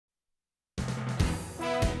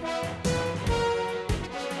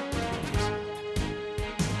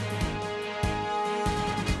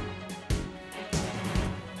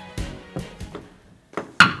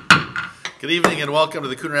Good evening and welcome to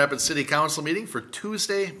the Coon Rapids City Council meeting for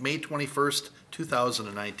Tuesday, May 21st,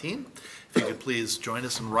 2019. If you could please join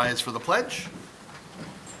us and rise for the pledge.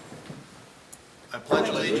 I pledge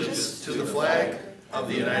allegiance to the flag of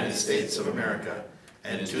the United States of America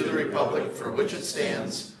and to the republic for which it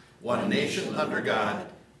stands, one nation under God,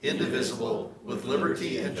 indivisible, with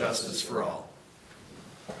liberty and justice for all.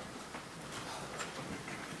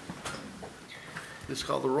 Please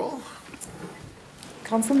call the roll.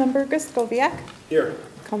 Councilmember Gryskowiak. Here.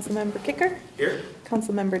 Councilmember Kicker. Here.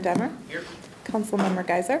 Councilmember Demmer. Here. Councilmember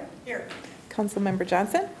Geiser. Here. Councilmember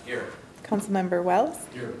Johnson. Here. Councilmember Wells.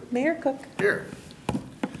 Here. Mayor Cook. Here.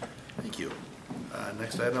 Thank you.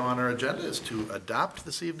 Next item on our agenda is to adopt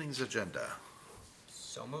this evening's agenda.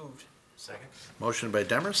 So moved. Second. Motion by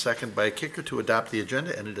Demmer, second by Kicker to adopt the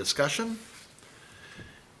agenda. Any discussion?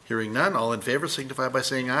 Hearing none, all in favor signify by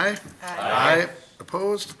saying aye. Aye.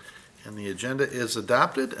 Opposed? And the agenda is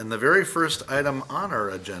adopted. And the very first item on our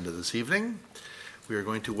agenda this evening, we are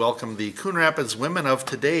going to welcome the Coon Rapids Women of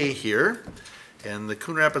Today here. And the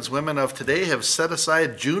Coon Rapids Women of Today have set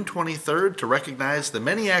aside June 23rd to recognize the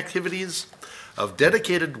many activities of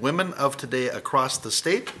dedicated women of today across the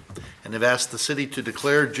state, and have asked the city to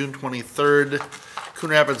declare June 23rd Coon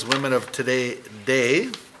Rapids Women of Today Day.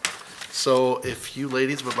 So if you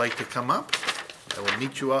ladies would like to come up, I will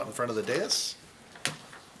meet you out in front of the dais.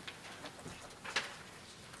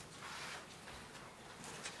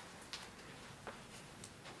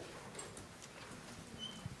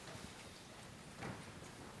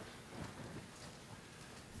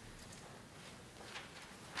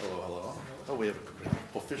 Hello, hello. Oh, we have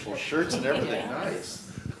official shirts and everything.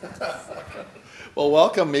 Nice. Well,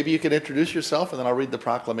 welcome. Maybe you can introduce yourself, and then I'll read the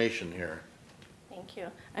proclamation here. Thank you.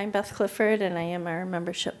 I'm Beth Clifford, and I am our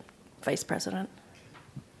membership vice president.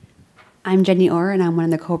 I'm Jenny Orr, and I'm one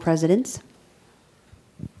of the co-presidents.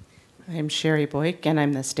 I'm Sherry Boyk, and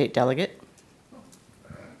I'm the state delegate.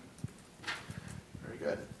 Very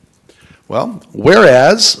good. Well,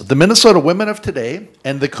 whereas the Minnesota Women of Today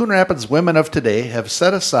and the Coon Rapids Women of Today have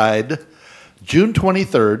set aside June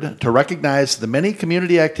 23rd to recognize the many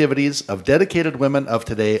community activities of dedicated women of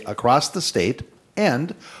today across the state,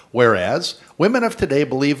 and whereas women of today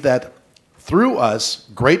believe that through us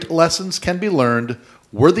great lessons can be learned,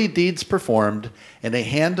 worthy deeds performed, and a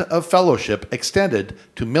hand of fellowship extended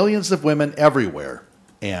to millions of women everywhere,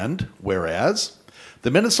 and whereas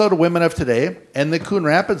the Minnesota Women of Today and the Coon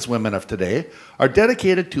Rapids Women of Today are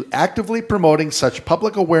dedicated to actively promoting such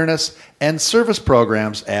public awareness and service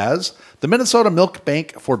programs as the Minnesota Milk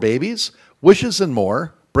Bank for Babies, Wishes and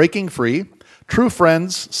More, Breaking Free, True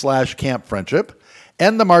Friends / Camp Friendship,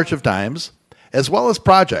 and the March of Dimes, as well as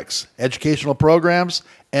projects, educational programs,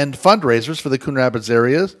 and fundraisers for the Coon Rapids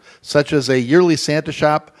area, such as a yearly Santa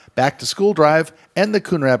Shop, Back to School Drive, and the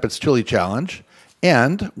Coon Rapids Chili Challenge.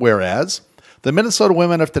 And whereas the Minnesota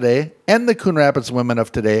Women of Today and the Coon Rapids Women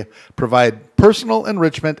of Today provide personal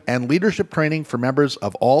enrichment and leadership training for members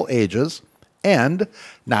of all ages. And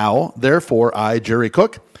now, therefore, I, Jerry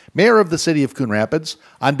Cook, Mayor of the City of Coon Rapids,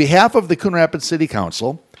 on behalf of the Coon Rapids City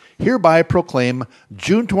Council, hereby proclaim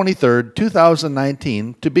June 23rd,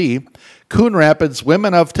 2019 to be Coon Rapids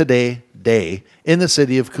Women of Today Day in the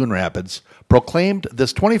City of Coon Rapids, proclaimed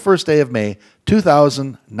this 21st day of May,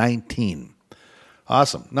 2019.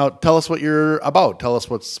 Awesome. Now tell us what you're about. Tell us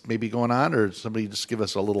what's maybe going on, or somebody just give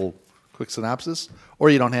us a little quick synopsis,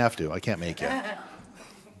 or you don't have to. I can't make you.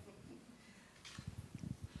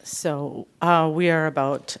 So we are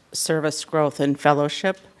about service, growth, and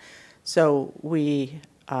fellowship. So we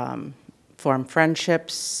form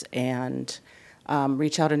friendships and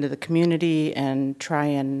reach out into the community and try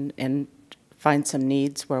and find some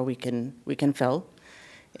needs where we can fill,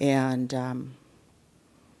 and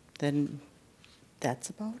then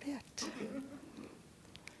that's about it.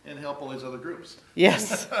 And help all these other groups.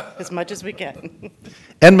 Yes, as much as we can.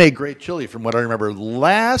 And make great chili. From what I remember,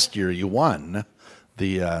 last year you won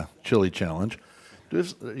the chili challenge. Are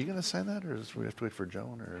you going to sign that, or do we have to wait for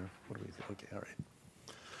Joan, or what do we think? Okay, all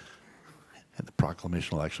right. And the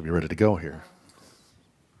proclamation will actually be ready to go here.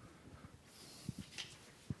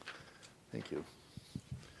 Thank you.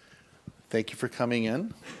 Thank you for coming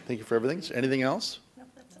in. Thank you for everything. Is there anything else? Nope,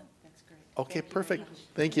 that's it. That's great. Okay, perfect.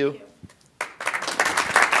 Thank you.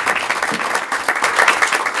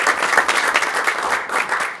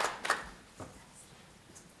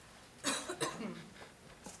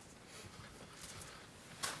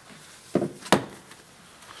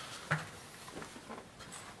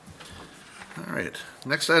 All right.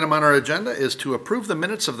 Next item on our agenda is to approve the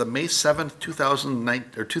minutes of the May 7th,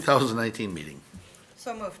 2019 meeting.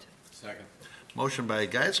 So moved. Second. Motion by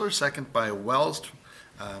Geisler, second by Wells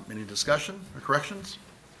Any discussion or corrections?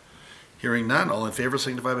 Hearing none, all in favor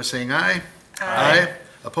signify by saying aye. Aye.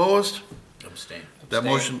 Opposed? Abstain. That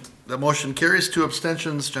motion carries. 2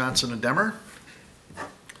 abstentions, Johnson and Demmer.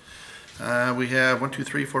 We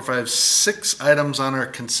have 6 items on our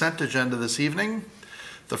consent agenda this evening.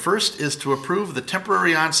 The first is to approve the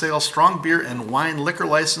temporary on-sale strong beer and wine liquor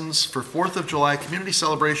license for 4th of July community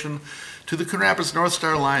celebration to the Coon Rapids North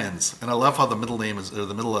Star Lions. And I love how the middle name is, or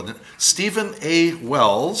the middle of it, Stephen A.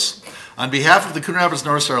 Wells, on behalf of the Coon Rapids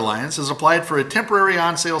North Star Lions, has applied for a temporary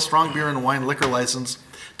on-sale strong beer and wine liquor license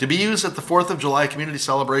to be used at the 4th of July community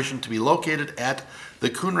celebration to be located at the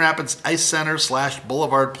Coon Rapids Ice Center /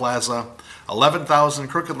 Boulevard Plaza, 11,000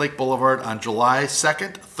 Crooked Lake Boulevard on July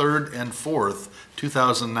 2nd, 3rd, and 4th,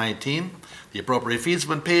 2019. The appropriate fees have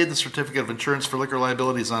been paid, the certificate of insurance for liquor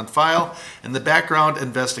liability is on file, and the background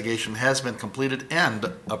investigation has been completed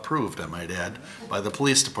and approved, I might add, by the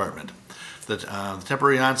police department. The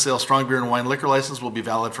temporary on-sale strong beer and wine liquor license will be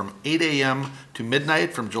valid from 8 a.m. to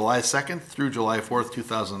midnight from July 2nd through July 4th,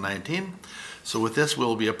 2019. So with this,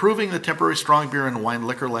 we'll be approving the temporary strong beer and wine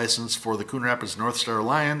liquor license for the Coon Rapids North Star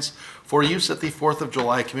Lions for use at the 4th of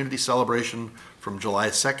July community celebration from July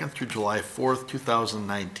 2nd through July 4th,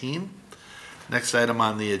 2019. Next item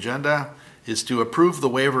on the agenda is to approve the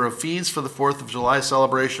waiver of fees for the 4th of July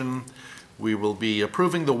celebration. We will be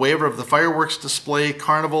approving the waiver of the fireworks display,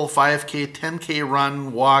 carnival, 5K, 10K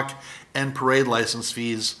run, walk, and parade license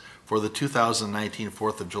fees for the 2019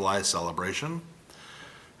 4th of July celebration.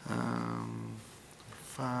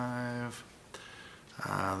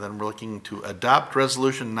 Then we're looking to adopt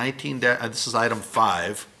resolution 19, this is item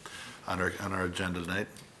 5 on our agenda tonight.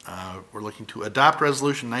 We're looking to adopt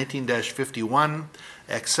resolution 19-51,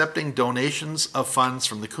 accepting donations of funds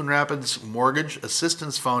from the Coon Rapids Mortgage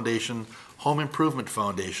Assistance Foundation, Home Improvement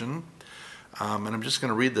Foundation. And I'm just going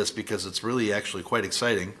to read this because it's really actually quite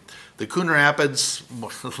exciting. The Coon Rapids,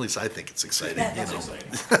 at least I think it's exciting.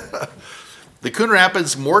 The Coon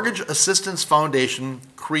Rapids Mortgage Assistance Foundation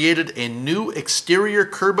created a new exterior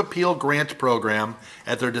curb appeal grant program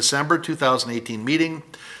at their December 2018 meeting.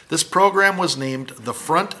 This program was named the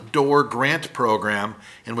Front Door Grant Program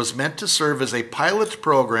and was meant to serve as a pilot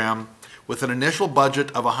program with an initial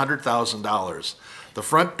budget of $100,000. The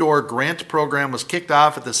Front Door Grant Program was kicked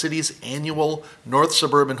off at the city's annual North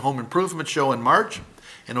Suburban Home Improvement Show in March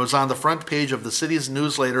and was on the front page of the city's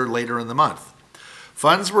newsletter later in the month.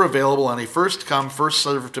 Funds were available on a first-come,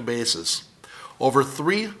 first-served basis. Over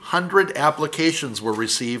 300 applications were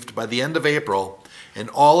received by the end of April, and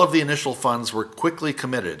all of the initial funds were quickly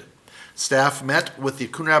committed. Staff met with the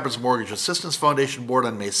Coon Rapids Mortgage Assistance Foundation Board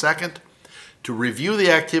on May 2nd to review the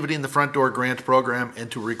activity in the Front Door Grant Program and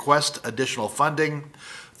to request additional funding.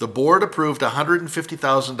 The board approved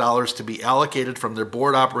 $150,000 to be allocated from their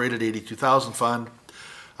board-operated $82,000 fund.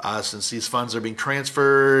 Since these funds are being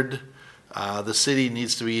transferred, the city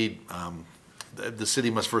needs to be, the city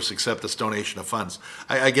must first accept this donation of funds.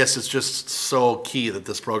 I guess it's just so key that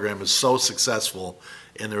this program is so successful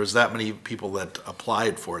and there was that many people that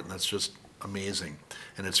applied for it, and that's just amazing.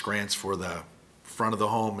 And it's grants for the front of the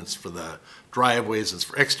home, it's for the driveways, it's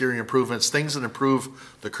for exterior improvements, things that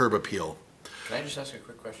improve the curb appeal. Can I just ask a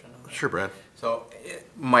quick question on that? Sure, Brad. So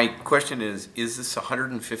my question is this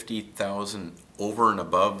 150,000 over and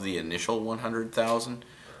above the initial 100,000?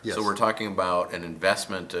 Yes. So we're talking about an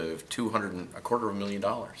investment of $225,000.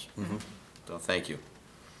 Mm-hmm. So thank you.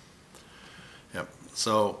 Yep.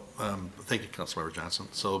 So thank you, Councilmember Johnson.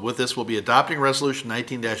 So with this, we'll be adopting Resolution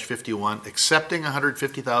 19-51, accepting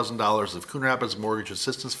 $150,000 of Coon Rapids Mortgage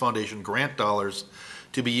Assistance Foundation grant dollars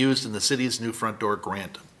to be used in the city's new Front Door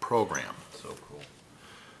Grant Program. So cool.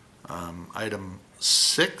 Item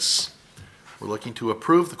 6. We're looking to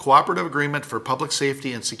approve the cooperative agreement for public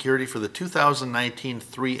safety and security for the 2019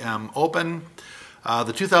 3M Open.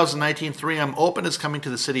 The 2019 3M Open is coming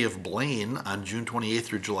to the city of Blaine on June 28th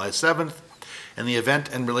through July 7th, and the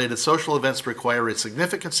event and related social events require a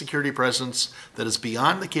significant security presence that is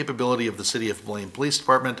beyond the capability of the City of Blaine Police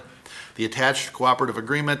Department. The attached cooperative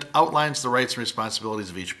agreement outlines the rights and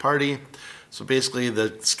responsibilities of each party. So basically, the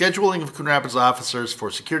scheduling of Coon Rapids officers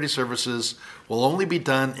for security services will only be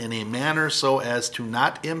done in a manner so as to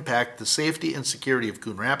not impact the safety and security of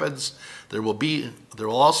Coon Rapids. There will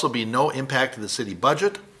also be no impact to the city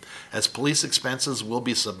budget, as police expenses will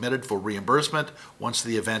be submitted for reimbursement once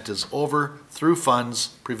the event is over through funds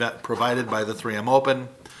provided by the 3M Open.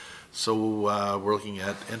 So we're looking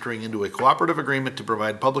at entering into a cooperative agreement to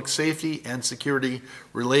provide public safety and security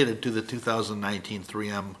related to the 2019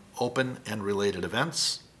 3M Open and related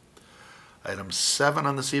events. Item 7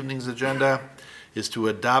 on this evening's agenda is to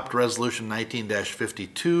adopt Resolution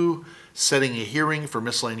 19-52, setting a hearing for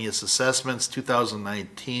miscellaneous assessments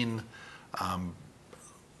 2019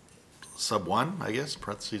 sub 1, I guess,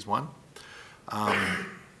 parentheses 1.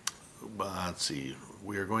 Let's see.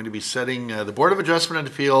 We are going to be setting, the Board of Adjustment and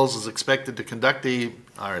Appeals is expected to conduct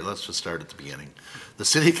all right, let's just start at the beginning. The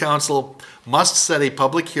City Council must set a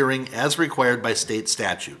public hearing as required by state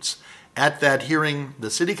statutes. At that hearing, the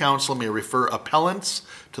City Council may refer appellants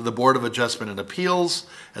to the Board of Adjustment and Appeals,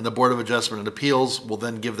 and the Board of Adjustment and Appeals will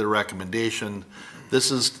then give their recommendation.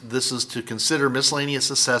 This is to consider miscellaneous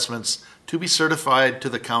assessments to be certified to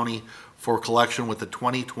the county for collection with the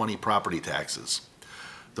 2020 property taxes.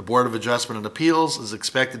 The Board of Adjustment and Appeals is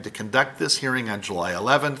expected to conduct this hearing on July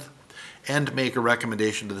 11th and make a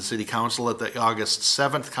recommendation to the City Council at the August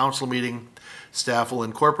 7th council meeting. Staff will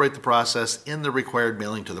incorporate the process in the required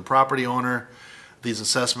mailing to the property owner. These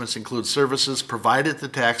assessments include services provided to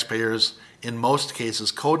taxpayers, in most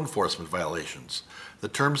cases code enforcement violations. The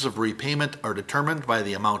terms of repayment are determined by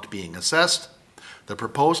the amount being assessed. The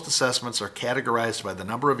proposed assessments are categorized by the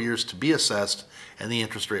number of years to be assessed and the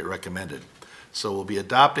interest rate recommended. So we'll be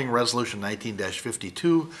adopting Resolution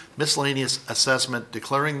 19-52, miscellaneous assessment,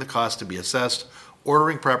 declaring the cost to be assessed,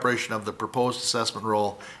 ordering preparation of the proposed assessment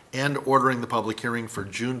roll, and ordering the public hearing for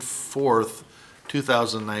June 4th,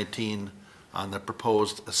 2019 on the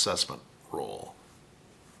proposed assessment roll.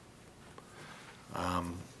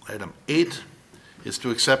 Item 8 is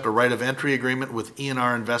to accept a right of entry agreement with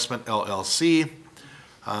E&R Investment LLC.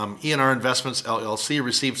 E&R Investments LLC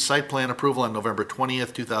received site plan approval on November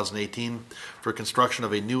 20th, 2018 for construction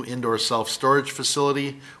of a new indoor self-storage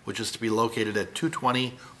facility, which is to be located at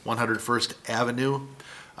 220 101st Avenue.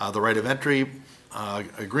 The right of entry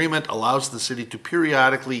agreement allows the city to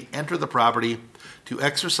periodically enter the property to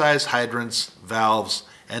exercise hydrants, valves,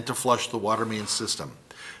 and to flush the water main system.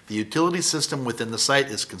 The utility system within the site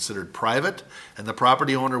is considered private, and the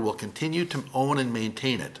property owner will continue to own and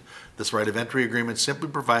maintain it. This right of entry agreement simply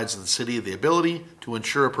provides the city the ability to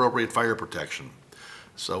ensure appropriate fire protection.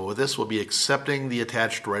 So with this, we'll be accepting the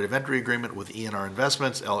attached right of entry agreement with E&R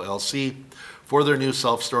Investments LLC for their new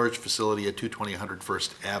self-storage facility at 220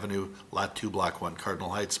 101st Avenue, Lot 2, Block 1, Cardinal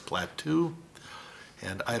Heights, Plat 2.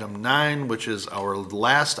 And item 9, which is our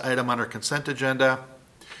last item on our consent agenda,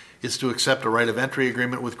 is to accept a right of entry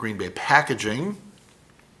agreement with Green Bay Packaging.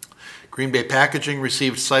 Green Bay Packaging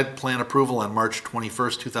received site plan approval on March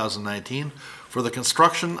 21st, 2019 for the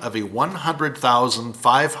construction of a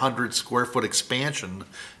 100,500 square foot expansion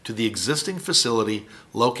to the existing facility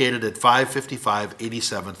located at 555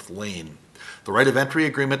 87th Lane. The right of entry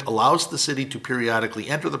agreement allows the city to periodically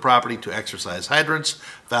enter the property to exercise hydrants,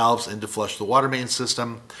 valves, and to flush the water main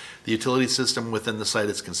system. The utility system within the site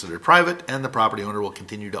is considered private, and the property owner will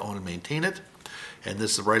continue to own and maintain it. And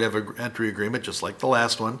this right of entry agreement, just like the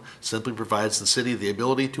last one, simply provides the city the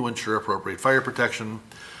ability to ensure appropriate fire protection.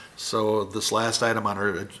 So this last item on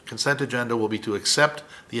our consent agenda will be to accept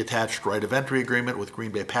the attached right of entry agreement with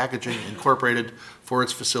Green Bay Packaging Incorporated for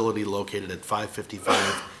its facility located at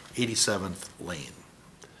 555 87th Lane.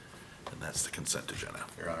 And that's the consent agenda.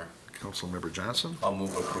 Your Honor. Councilmember Johnson. I'll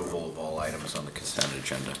move approval of all items on the consent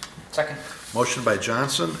agenda. Second. Motion by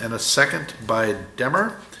Johnson and a second by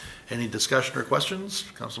Demmer. Any discussion or questions?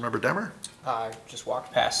 Councilmember Demmer? I just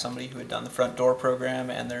walked past somebody who had done the front door program,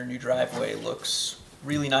 and their new driveway looks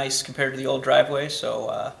really nice compared to the old driveway,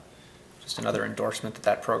 so just another endorsement that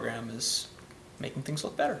that program is making things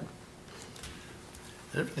look better.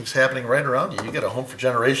 Everything's happening right around you. You get a home for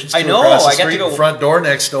generations. I know, Across the I get to street, go- front door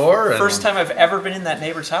next door. First time I've ever been in that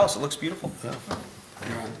neighbor's house. It looks beautiful.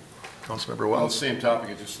 Councilmember On the Wells. same topic,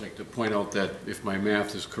 I'd just like to point out that if my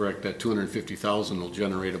math is correct, that 250,000 will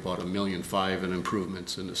generate about $1.5 million in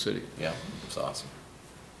improvements in the city. Yeah, it's awesome.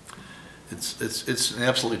 It's an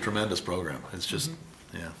absolutely tremendous program. It's just,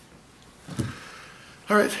 yeah.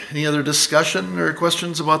 All right. Any other discussion or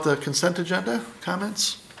questions about the consent agenda?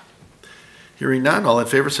 Comments? Hearing none, all in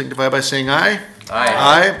favor signify by saying aye. Aye.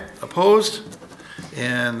 Aye. Opposed?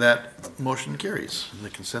 And that motion carries. And the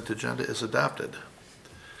consent agenda is adopted.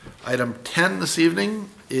 Item 10 this evening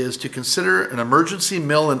is to consider an emergency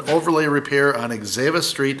mill and overlay repair on Xavier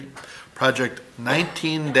Street, project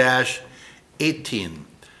 19-18.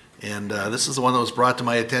 And this is the one that was brought to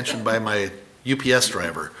my attention by my UPS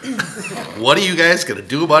driver. What are you guys going to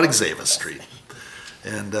do about Xavier Street?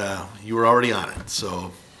 And you were already on it.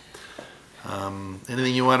 So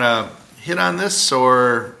anything you want to hit on this,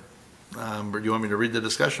 or do you want me to read the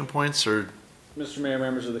discussion points? Or Mr. Mayor,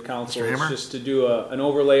 members of the council, Mr. it's Hammer? just to do an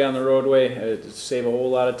overlay on the roadway, to save a whole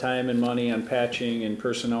lot of time and money on patching and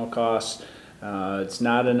personnel costs. It's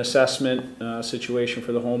not an assessment situation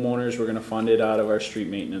for the homeowners. We're going to fund it out of our street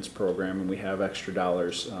maintenance program, and we have extra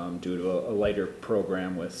dollars due to a lighter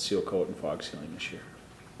program with seal coat and fog sealing this year.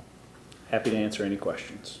 Happy to answer any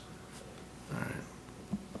questions. All right.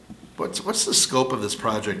 What's the scope of this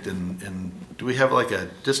project, and do we have like a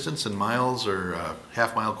distance in miles or a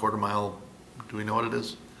half mile, quarter mile? Do we know what it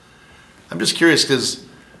is? I'm just curious because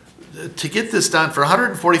to get this done for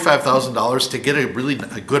 $145,000 to get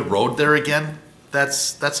a good road there again,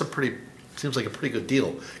 that's a pretty, seems like a pretty good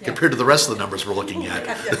deal compared to the rest of the numbers we're looking at.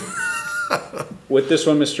 With this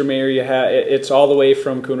one, Mr. Mayor, it's all the way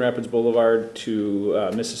from Coon Rapids Boulevard to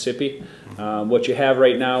Mississippi. What you have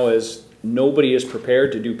right now is nobody is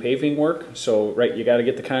prepared to do paving work. So, right, you got to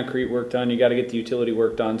get the concrete work done, you got to get the utility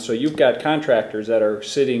work done. So you've got contractors that are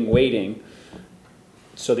sitting waiting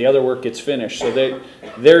so the other work gets finished. So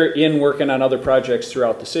they're in working on other projects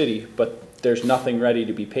throughout the city, but there's nothing ready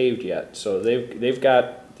to be paved yet. So they've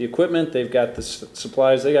got the equipment, they've got the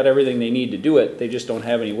supplies, they got everything they need to do it. They just don't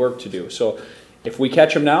have any work to do. So if we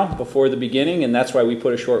catch them now before the beginning, and that's why we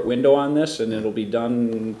put a short window on this, and it'll be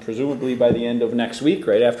done presumably by the end of next week,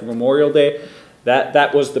 right after Memorial Day,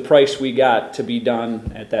 that was the price we got to be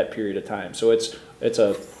done at that period of time. So it's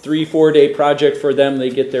a 3-4 day project for them. They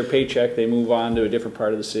get their paycheck, they move on to a different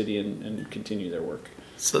part of the city and continue their work.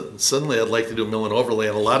 So suddenly I'd like to do a mill and overlay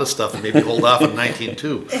on a lot of stuff and maybe hold off on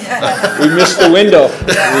 19.2. We missed the window.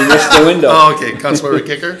 We missed the window. Oh, okay. Councilmember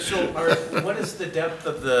Kicker? So what is the depth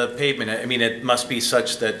of the pavement? I mean, it must be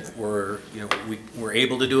such that we're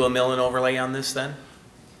able to do a mill and overlay on this then?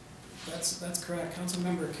 That's correct.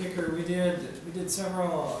 Councilmember Kicker, we did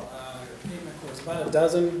several pavement cores, about a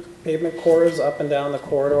dozen pavement cores up and down the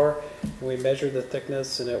corridor. And we measured the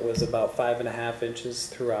thickness, and it was about 5.5 inches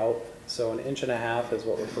throughout. So 1.5 inches is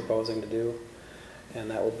what we're proposing to do,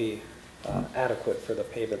 and that will be adequate for the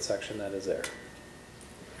pavement section that is there.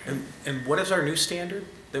 And what is our new standard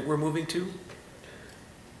that we're moving to?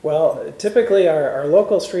 Well, typically our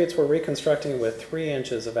local streets we're reconstructing with 3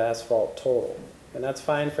 inches of asphalt total, and that's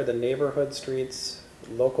fine for the neighborhood streets,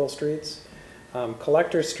 local streets.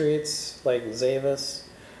 Collector streets like Zavis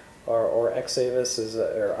or ex-Zavis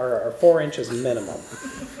are 4 inches minimum.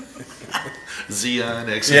 Xeon,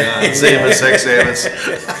 Exeon, Zavis, Ex-Zavis.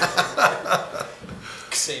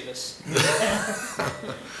 Xavis.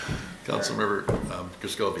 Councilmember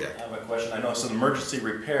Kraskowiak. I have a question. I know it's an emergency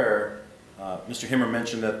repair. Mr. Himmer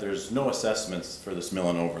mentioned that there's no assessments for this mill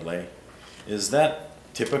and overlay. Is that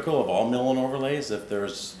typical of all mill and overlays? If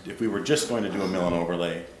we were just going to do a mill and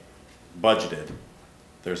overlay budgeted,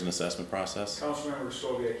 there's an assessment process? Councilmember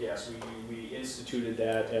Kraskowiak, yes, we instituted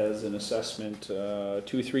that as an assessment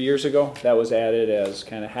 2-3 years ago. That was added as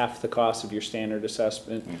kind of half the cost of your standard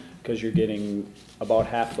assessment because you're getting about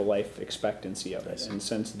half the life expectancy of it. And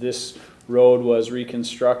since this road was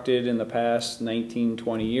reconstructed in the past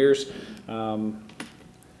 19-20 years, and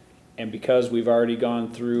because we've already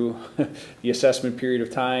gone through the assessment period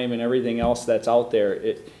of time and everything else that's out there,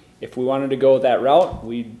 if we wanted to go that route,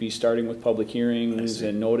 we'd be starting with public hearings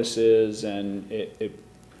and notices, and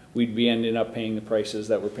we'd be ending up paying the prices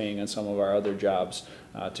that we're paying on some of our other jobs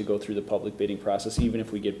to go through the public bidding process, even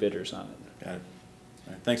if we get bidders on it. Got it.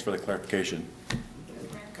 All right, thanks for the clarification.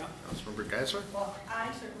 Councilmember Geiser? Well,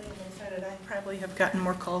 I certainly am excited. I probably have gotten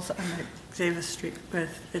more calls on the Zavis Street, but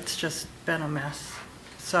it's just been a mess.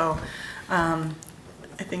 So I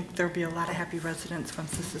think there'll be a lot of happy residents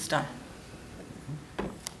once this is done.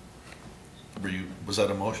 Was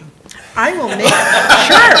that a motion? I will make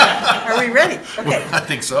sure. Are we ready? Okay. I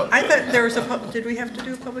think so. I thought there was did we have to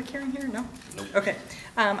do a public hearing here? No? Nope. Okay.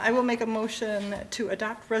 I will make a motion to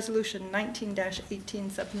adopt resolution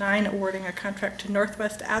 19-18 sub 9 awarding a contract to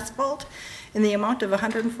Northwest Asphalt in the amount of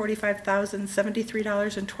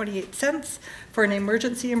 $145,073.28 for an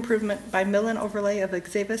emergency improvement by mill and overlay of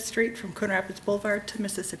Xavis Street from Coon Rapids Boulevard to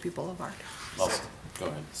Mississippi Boulevard. Go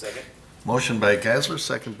ahead. Second. Motion by Geisler,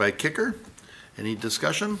 second by Kicker. Any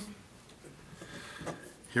discussion?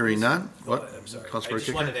 Hearing none. What? I'm sorry. Councilmember I just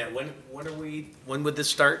Kicker? wanted to, when would this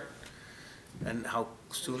start? And how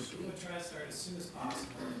soon? We're going to try to start as soon as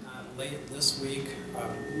possible, not late this week,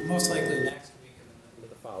 most likely next week and then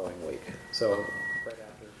the following week. So right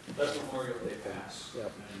after. That's Memorial Day pass. Yep.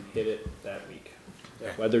 And hit it that week.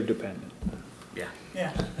 Yeah. Weather dependent. Yeah.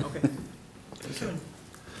 Yeah. Okay. Soon.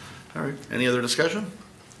 All right. Any other discussion?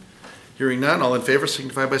 Hearing none, all in favor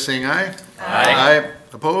signify by saying aye. Aye.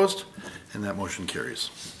 Opposed? And that motion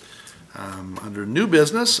carries. Under new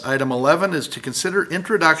business, item 11 is to consider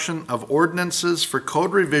introduction of ordinances for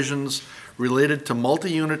code revisions related to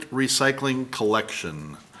multi-unit recycling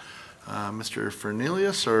collection. Mr.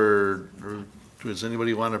 Fernelius or Does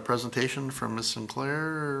anybody want a presentation from Ms.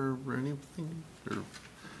 Sinclair or anything? Or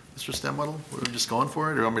Mr. Stemwettle? Are we just going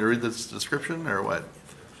for it? Or want me to read this description or what?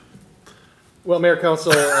 Well, Mayor,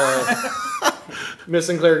 Council, Ms.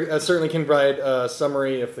 Sinclair certainly can provide a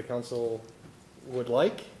summary if the council would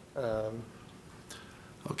like.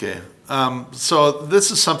 Okay. So this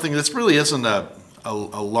is something, this really isn't a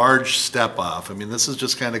large step off. I mean, this is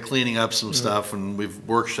just kind of cleaning up some stuff, and we've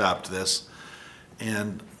workshopped this.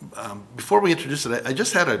 And before we introduce it, I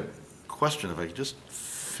just had a question, if I could just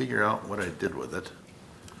figure out what I did with it.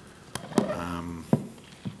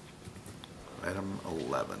 Item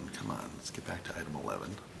 11, come on, let's get back to item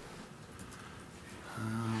 11.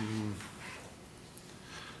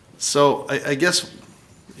 So I guess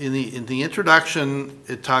in the introduction,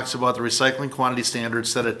 it talks about the recycling quantity standard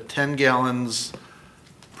set at 10 gallons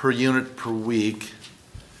per unit per week.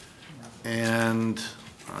 And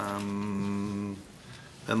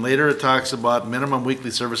then later it talks about minimum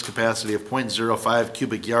weekly service capacity of 0.05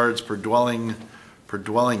 cubic yards per dwelling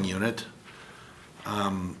unit.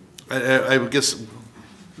 I would guess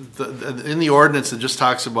in the ordinance it just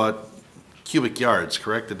talks about cubic yards,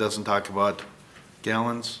 correct? It doesn't talk about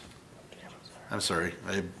gallons? I'm sorry,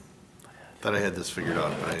 I thought I had this figured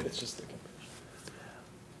out, but I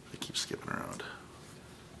keep skipping around.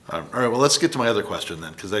 All right, well, let's get to my other question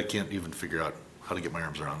then, because I can't even figure out how to get my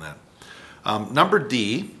arms around that. Number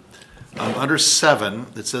D, under 7,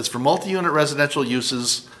 it says, for multi-unit residential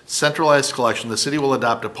uses, centralized collection, the city will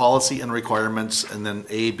adopt a policy and requirements, and then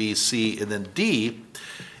A, B, C, and then D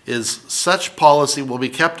is such policy will be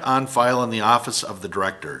kept on file in the office of the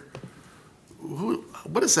director.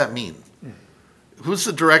 What does that mean? Who's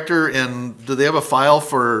the director, and do they have a file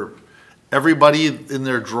for everybody in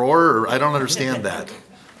their drawer? Or I don't understand that.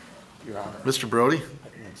 Your Honor. Mr. Brody? I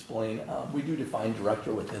can explain. We do define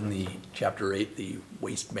director within the Chapter 8, the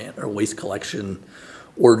waste collection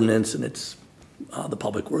ordinance, and it's the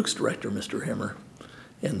Public Works Director, Mr. Himmer.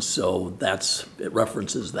 And so it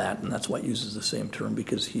references that, and that's why it uses the same term,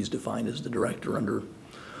 because he's defined as the director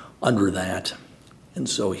under that. And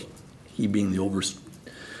so he being the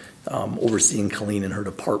overseeing Colleen in her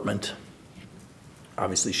department,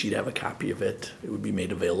 obviously she'd have a copy of it. It would be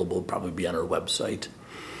made available, probably be on our website.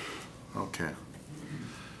 Okay.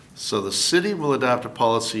 So the city will adopt a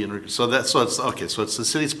policy, and so it's the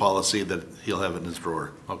city's policy that he'll have in his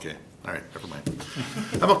drawer. Okay, all right, never mind.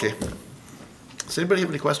 I'm okay. Does anybody have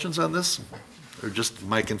any questions on this, or just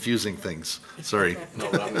my confusing things? Sorry.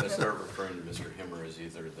 No, but I'm going to start referring to Mr. Himmer as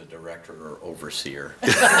either the director or overseer.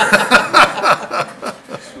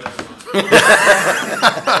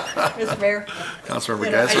 Mr. Mayor.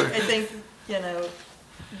 Councilmember Geiser. I think,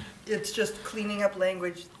 it's just cleaning up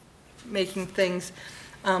language, making things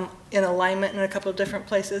in alignment in a couple of different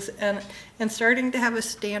places, and starting to have a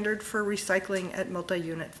standard for recycling at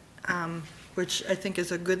multi-unit, which I think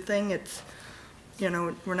is a good thing. It's,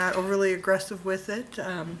 we're not overly aggressive with it.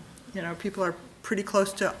 People are pretty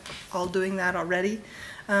close to all doing that already,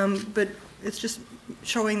 but it's just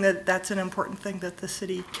showing that that's an important thing that the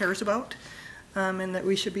city cares about, and that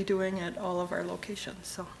we should be doing at all of our locations.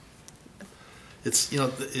 So It's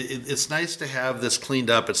it's nice to have this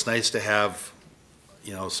cleaned up. It's nice to have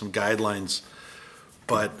some guidelines,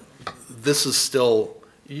 but this is still.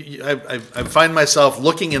 I find myself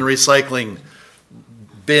looking in recycling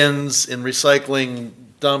bins, in recycling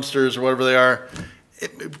dumpsters, or whatever they are.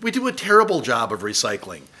 We do a terrible job of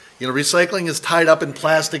recycling. Recycling is tied up in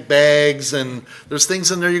plastic bags, and there's things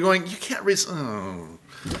in there you're going, you can't recycle.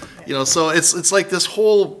 So it's like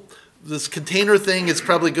this container thing. It's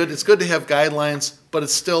probably good. It's good to have guidelines, but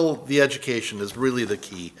it's still the education is really the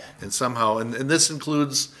key. And somehow, and this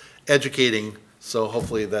includes educating. So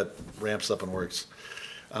hopefully that ramps up and works.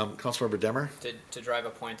 Councilmember Demmer? To drive a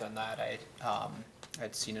point on that,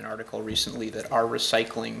 I'd seen an article recently that our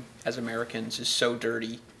recycling as Americans is so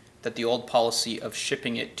dirty that the old policy of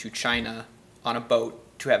shipping it to China on a boat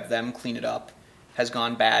to have them clean it up has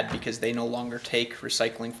gone bad because they no longer take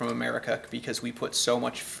recycling from America because we put so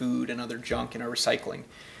much food and other junk in our recycling.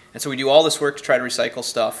 And so we do all this work to try to recycle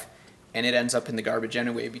stuff, and it ends up in the garbage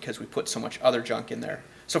anyway because we put so much other junk in there.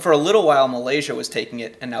 So for a little while, Malaysia was taking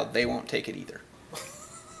it, and now they won't take it either.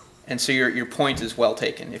 And so your point is well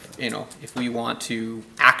taken. If we want to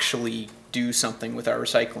actually do something with our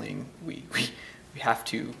recycling, we have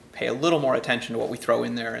to pay a little more attention to what we throw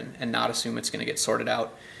in there and not assume it's going to get sorted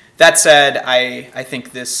out. That said, I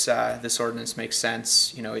think this ordinance makes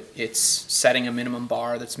sense. It's setting a minimum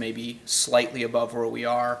bar that's maybe slightly above where we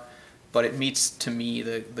are, but it meets to me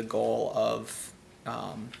the goal of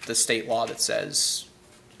the state law that says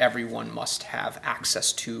everyone must have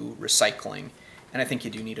access to recycling. And I think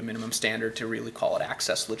you do need a minimum standard to really call it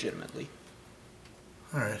access legitimately.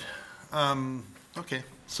 All right. Okay.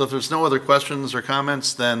 So if there's no other questions or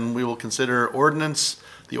comments, then we will consider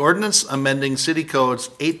the ordinance amending city codes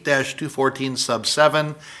 8-214 sub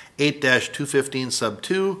 7, 8-215 sub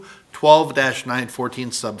 2,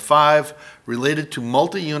 12-914 sub 5, related to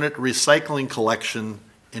multi-unit recycling collection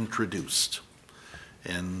introduced.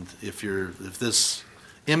 And if this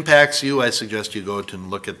impacts you, I suggest you go to and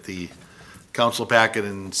look at the council packet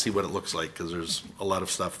and see what it looks like, because there's a lot of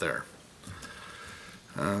stuff there.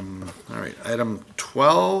 All right, item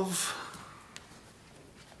 12.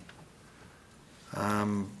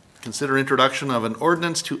 Consider introduction of an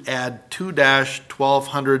ordinance to add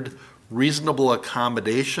 2-1200 reasonable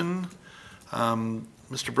accommodation.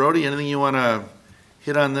 Mr. Brody, anything you want to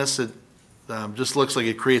hit on this? It just looks like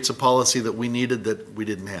it creates a policy that we needed that we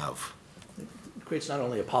didn't have. It creates not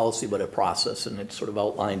only a policy but a process, and it's sort of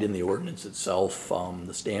outlined in the ordinance itself,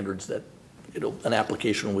 the standards that an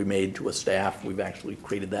application will be made to a staff. We've actually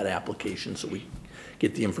created that application so we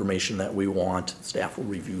get the information that we want. Staff will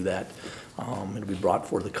review that. It'll be brought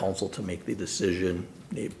for the council to make the decision.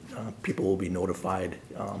 People will be notified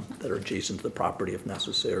that are adjacent to the property if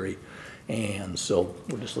necessary. And so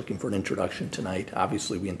we're just looking for an introduction tonight.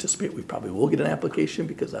 Obviously, we anticipate we probably will get an application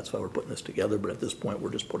because that's why we're putting this together. But at this point,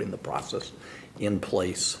 we're just putting the process in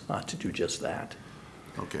place to do just that.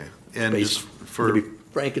 Okay. And just to be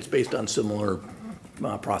frank, it's based on similar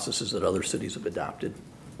processes that other cities have adopted.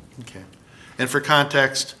 Okay. And for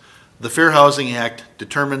context, the Fair Housing Act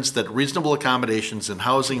determines that reasonable accommodations in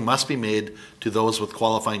housing must be made to those with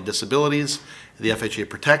qualifying disabilities. The FHA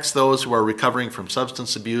protects those who are recovering from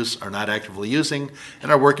substance abuse, are not actively using,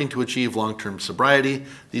 and are working to achieve long-term sobriety.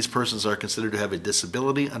 These persons are considered to have a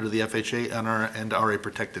disability under the FHA and are a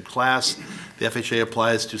protected class. The FHA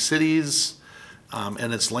applies to cities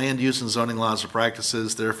and its land use and zoning laws or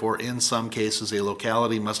practices. Therefore, in some cases, a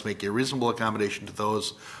locality must make a reasonable accommodation to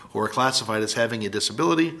those who are classified as having a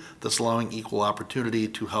disability, thus allowing equal opportunity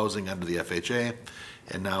to housing under the FHA.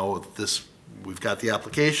 And now we've got the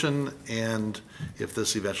application, and if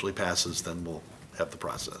this eventually passes, then we'll have the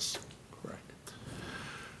process. Correct.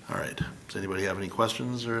 All right. Does anybody have any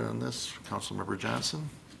questions on this? Councilmember Johnson?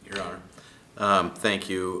 Your Honor. Thank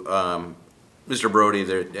you. Mr. Brody,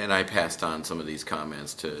 and I passed on some of these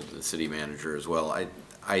comments to the city manager as well.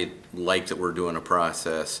 I like that we're doing a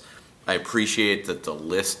process. I appreciate that the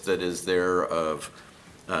list that is there of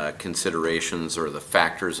considerations or the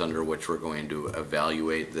factors under which we're going to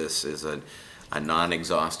evaluate this is a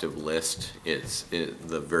non-exhaustive list.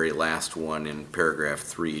 The very last one in paragraph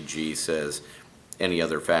 3G says any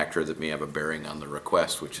other factor that may have a bearing on the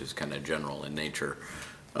request, which is kind of general in nature.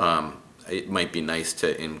 It might be nice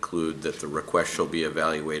to include that the request shall be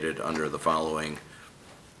evaluated under the following,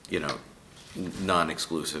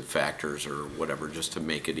 non-exclusive factors or whatever, just to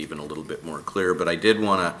make it even a little bit more clear. But I did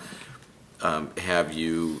want to have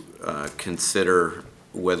you consider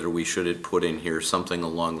whether we should put in here something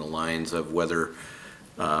along the lines of whether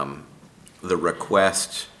the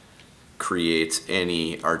request creates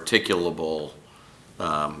any articulable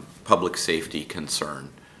public safety concern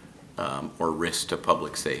or risk to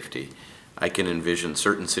public safety. I can envision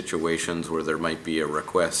certain situations where there might be a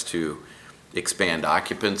request to expand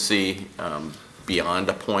occupancy beyond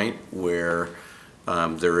a point where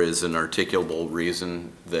there is an articulable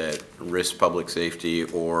reason that risks public safety,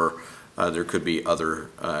 or there could be other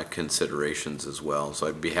considerations as well. So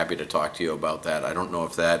I'd be happy to talk to you about that. I don't know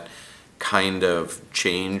if that kind of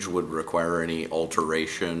change would require any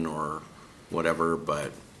alteration or whatever,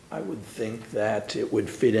 but I would think that it would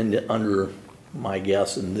fit under my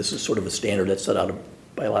guess, and this is sort of a standard that's set out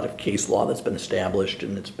by a lot of case law that's been established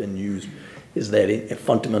and it's been used, is that a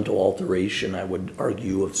fundamental alteration, I would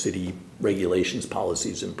argue, of city regulations,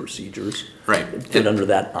 policies, and procedures. Right. Fit under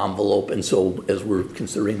that envelope. And so as we're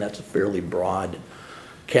considering, that's a fairly broad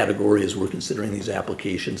category as we're considering these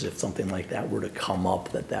applications. If something like that were to come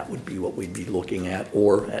up, that would be what we'd be looking at,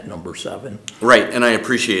 or at number 7. Right, and I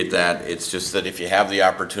appreciate that. It's just that if you have the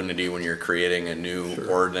opportunity when you're creating a new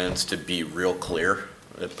ordinance to be real clear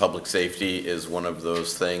that public safety is one of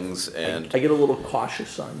those things, and I get a little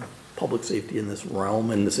cautious on public safety in this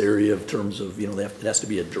realm, in this area, of terms of, it has to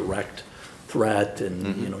be a direct threat,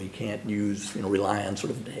 and you can't use, rely on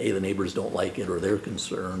sort of, hey, the neighbors don't like it or they're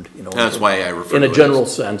concerned, That's why I refer in to a it general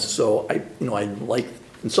as sense. So I like,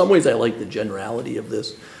 in some ways I like the generality of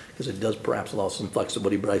this because it does perhaps allow some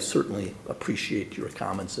flexibility, but I certainly appreciate your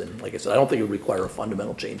comments. And like I said, I don't think it would require a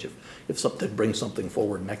fundamental change. If something brings something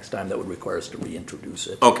forward next time, that would require us to reintroduce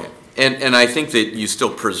it. Okay, and I think that you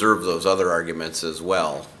still preserve those other arguments as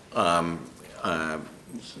well.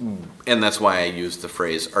 And that's why I used the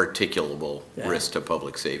phrase articulable risk to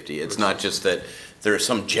public safety. It's not just that there's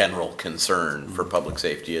some general concern for public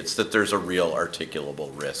safety, it's that there's a real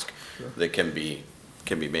articulable risk that can be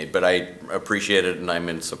made. But I appreciate it, and I'm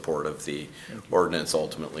in support of the ordinance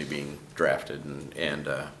ultimately being drafted and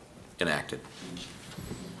enacted.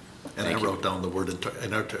 And I wrote down the word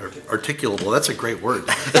articulable. That's a great word.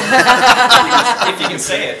 If you can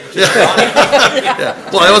say it. Yeah.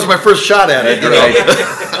 Well, that was my first shot at it.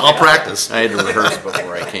 I'll practice. I had to rehearse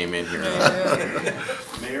before I came in here.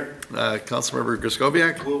 Mayor? Councilmember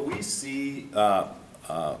Griscoviac? Will we see a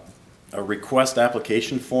request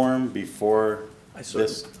application form before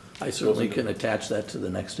this? I certainly can attach that to the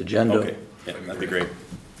next agenda. Okay, yeah, that'd be great.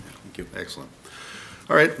 Thank you. Excellent.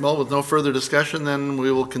 All right, well, with no further discussion, then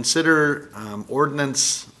we will consider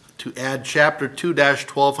ordinance to add Chapter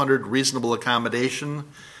 2-1200 reasonable accommodation.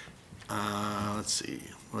 Let's see,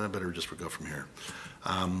 well, I better just go from here.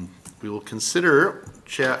 We will consider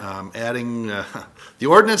adding the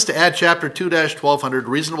ordinance to add Chapter 2-1200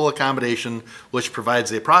 reasonable accommodation, which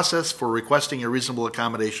provides a process for requesting a reasonable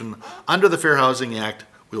accommodation under the Fair Housing Act.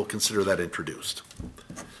 We will consider that introduced.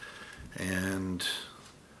 And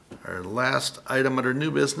our last item under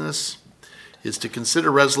new business is to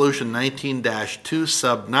consider Resolution 19-2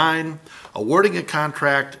 Sub 9, awarding a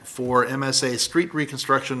contract for MSA Street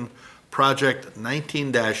Reconstruction Project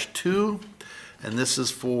 19-2, and this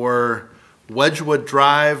is for Wedgewood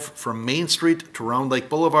Drive from Main Street to Round Lake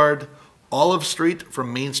Boulevard, Olive Street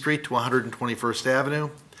from Main Street to 121st Avenue,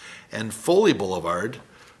 and Foley Boulevard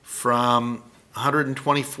from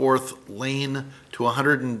 124th Lane to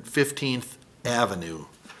 115th Avenue.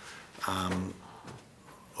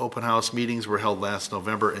 Open house meetings were held last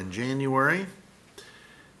November and January.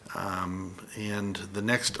 And the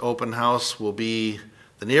next open house will be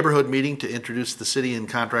the neighborhood meeting to introduce the city and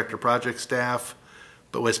contractor project staff.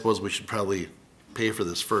 But I suppose we should probably pay for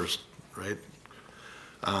this first, right?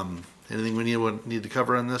 Anything we need to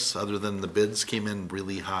cover on this other than the bids came in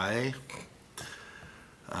really high?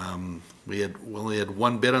 We only had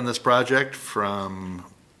one bid on this project from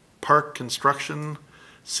Park Construction,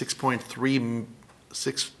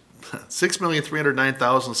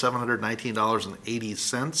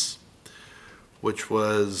 $6,309,719.80, which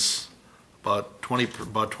was about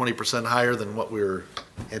 20% higher than what we were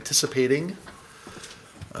anticipating.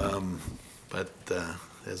 But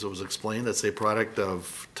as it was explained, it's a product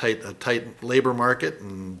of a tight labor market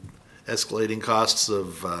and escalating costs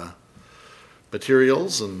of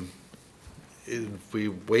materials, and if we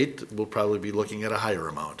wait, we'll probably be looking at a higher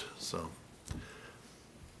amount. So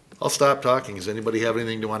I'll stop talking. Does anybody have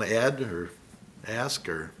anything to want to add or ask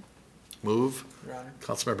or move? Your Honor.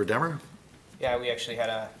 Councilmember Demmer? Yeah, we actually had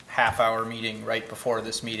a half-hour meeting right before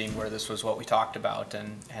this meeting where this was what we talked about,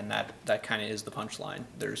 and that kind of is the punchline.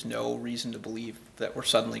 There's no reason to believe that we're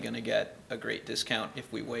suddenly going to get a great discount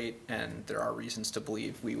if we wait, and there are reasons to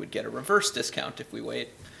believe we would get a reverse discount if we wait.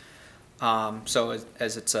 So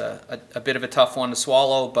as it's a bit of a tough one to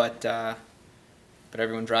swallow, but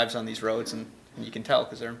everyone drives on these roads, and you can tell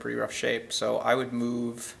because they're in pretty rough shape. So I would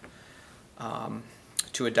move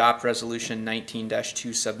to adopt Resolution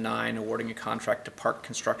 19-2 Sub 9, awarding a contract to Park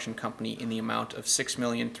Construction Company in the amount of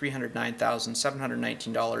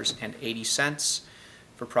 $6,309,719.80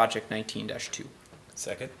 for Project 19-2.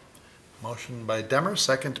 Second. Motion by Demmer,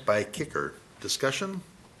 second by Kicker. Discussion?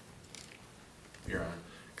 Your Honor.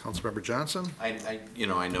 Councilmember Johnson? I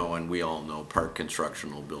know, and we all know, Park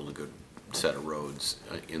Construction will build a good set of roads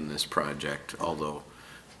in this project, although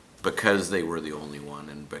because they were the only one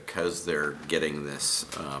and because they're getting this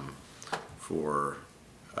for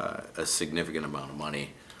a significant amount of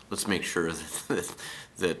money, let's make sure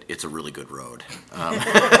that it's a really good road.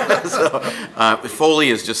 Foley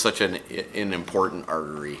is just such an important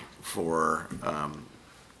artery for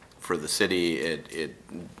the city. It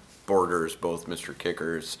borders both Mr.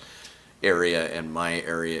 Kicker's area and my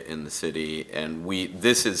area in the city, and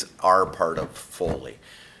this is our part of Foley.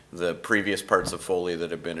 The previous parts of Foley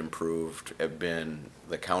that have been improved have been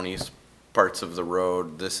the county's parts of the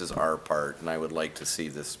road. This is our part, and I would like to see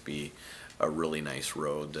this be a really nice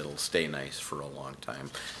road that'll stay nice for a long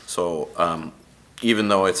time. So even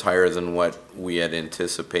though it's higher than what we had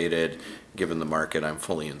anticipated, given the market, I'm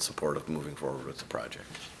fully in support of moving forward with the project.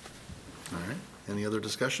 All right. Any other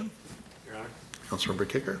discussion? Your Honor. Councilmember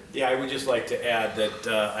Kicker? Yeah, I would just like to add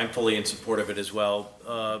that I'm fully in support of it as well.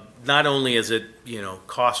 Not only is it,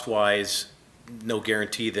 cost-wise, no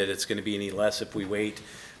guarantee that it's going to be any less if we wait,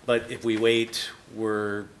 but if we wait,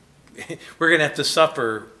 we're going to have to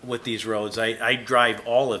suffer with these roads. I drive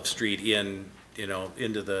Olive Street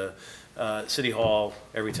into the City Hall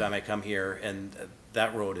every time I come here, and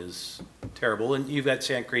that road is terrible. And you've got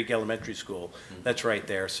Sand Creek Elementary School, that's right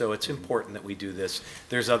there. So it's important that we do this.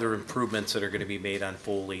 There's other improvements that are going to be made on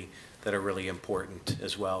Foley that are really important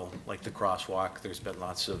as well, like the crosswalk. There's been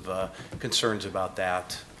lots of concerns about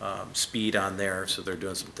that, speed on there, so they're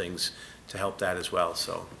doing some things to help that as well.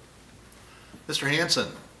 So, Mr. Hanson.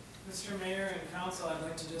 Mr. Mayor and Council, I'd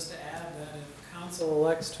like to just add that if Council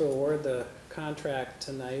elects to award the contract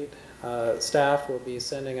tonight, staff will be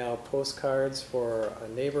sending out postcards for a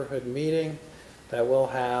neighborhood meeting that we'll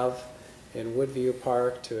have in Woodview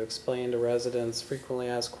Park to explain to residents frequently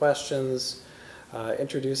asked questions,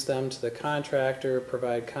 introduce them to the contractor,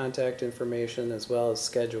 provide contact information as well as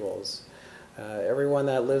schedules. Everyone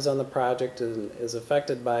that lives on the project and is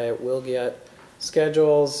affected by it will get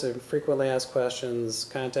schedules and frequently asked questions,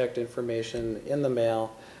 contact information in the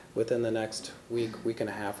mail within the next week and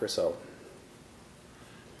a half or so.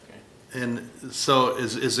 And so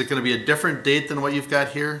is it going to be a different date than what you've got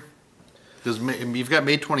here? Because you've got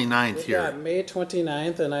May 29th here. Yeah, May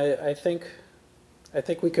 29th, and I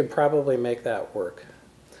think we could probably make that work.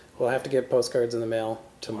 We'll have to get postcards in the mail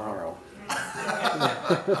tomorrow.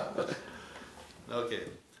 Okay.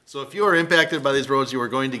 So if you are impacted by these roads, you are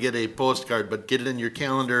going to get a postcard, but get it in your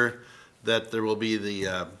calendar that there will be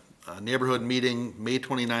the neighborhood meeting May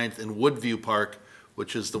 29th in Woodview Park,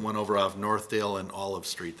 which is the one over off Northdale and Olive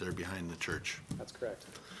Street there behind the church. That's correct.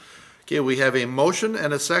 Okay, we have a motion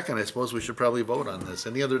and a second. I suppose we should probably vote on this.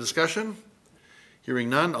 Any other discussion? Hearing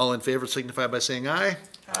none, all in favor signify by saying aye.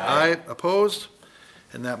 Aye. Opposed?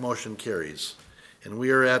 And that motion carries. And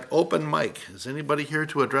we are at open mic. Is anybody here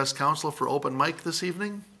to address council for open mic this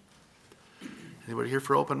evening? Anybody here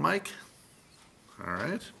for open mic? All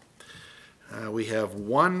right. We have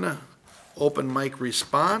one open mic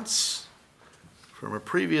response from a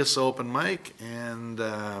previous open mic, and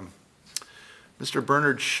Mr.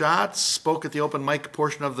 Bernard Schatz spoke at the open mic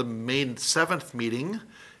portion of the May 7th meeting,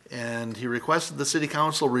 and he requested the City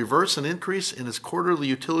Council reverse an increase in his quarterly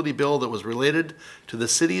utility bill that was related to the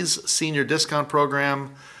city's senior discount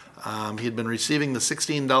program. He had been receiving the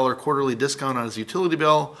 $16 quarterly discount on his utility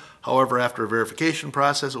bill. However, after a verification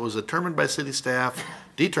process, it was determined by city staff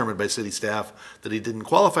that he didn't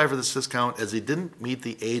qualify for this discount as he didn't meet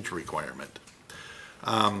the age requirement.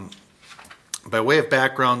 By way of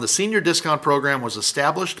background, the senior discount program was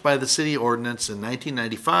established by the city ordinance in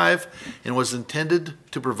 1995 and was intended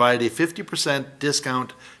to provide a 50%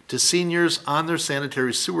 discount to seniors on their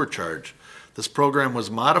sanitary sewer charge. This program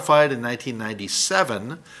was modified in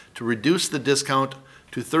 1997 to reduce the discount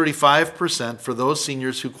to 35% for those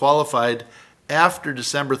seniors who qualified after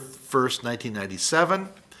December 1st, 1997,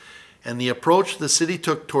 and the approach the city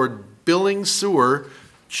took toward billing sewer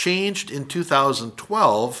changed in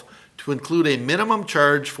 2012 to include a minimum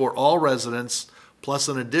charge for all residents plus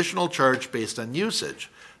an additional charge based on usage.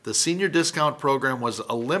 The senior discount program was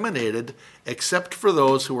eliminated except for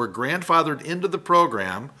those who were grandfathered into the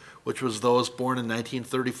program, which was those born in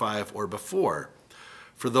 1935 or before.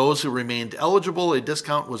 For those who remained eligible, a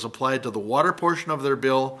discount was applied to the water portion of their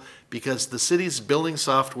bill because the city's billing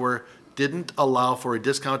software didn't allow for a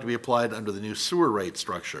discount to be applied under the new sewer rate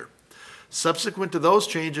structure. Subsequent to those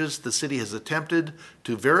changes, the city has attempted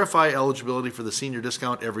to verify eligibility for the senior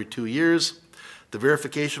discount every 2 years. The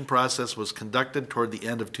verification process was conducted toward the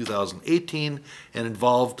end of 2018 and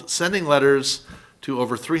involved sending letters to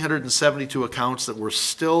over 372 accounts that were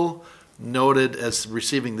still noted as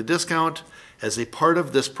receiving the discount. As a part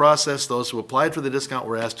of this process, those who applied for the discount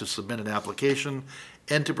were asked to submit an application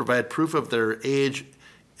and to provide proof of their age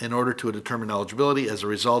in order to determine eligibility. As a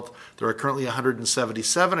result, there are currently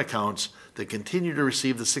 177 accounts that continue to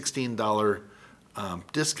receive the $16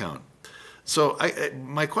 discount. So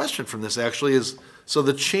my question from this actually is, so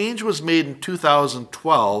the change was made in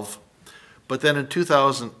 2012, but then in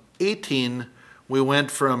 2018, we went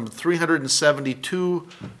from 372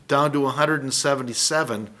 down to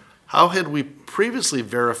 177. How had we previously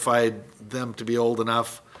verified them to be old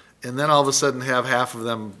enough and then all of a sudden have half of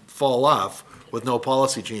them fall off with no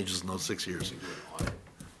policy changes in those 6 years?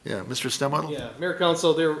 Yeah, Mr. Stemwedel? Yeah, Mayor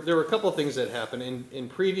Council, there were a couple of things that happened. In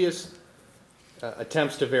previous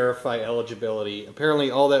attempts to verify eligibility, apparently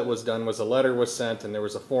all that was done was a letter was sent and there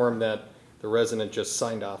was a form that the resident just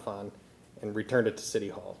signed off on and returned it to City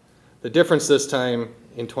Hall. The difference this time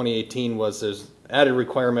in 2018 was there's added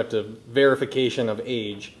requirement of verification of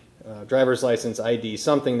age, driver's license, ID,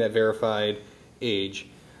 something that verified age.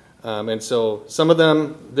 And so some of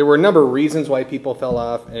them, there were a number of reasons why people fell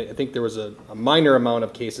off. I think there was a minor amount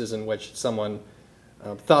of cases in which someone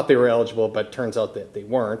thought they were eligible, but turns out that they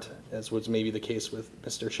weren't, as was maybe the case with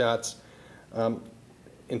Mr. Schatz.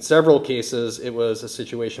 In several cases, it was a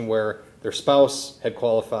situation where their spouse had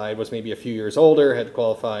qualified, was maybe a few years older, had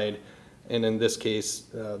qualified, and in this case,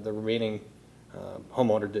 the remaining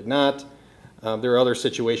homeowner did not. There are other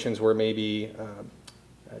situations where maybe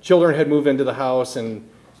children had moved into the house and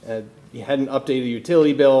you hadn't updated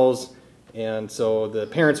utility bills, and so the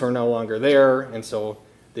parents were no longer there, and so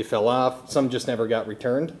they fell off. Some just never got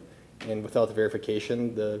returned, and without the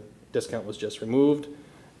verification, the discount was just removed,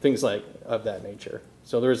 things like of that nature.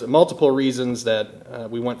 So there's multiple reasons that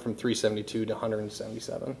we went from 372 to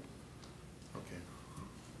 177.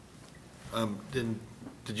 Okay.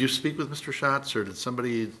 Did you speak with Mr. Schatz, or did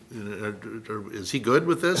somebody, or is he good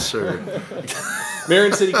with this, or? Mayor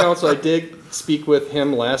and City Council, I did speak with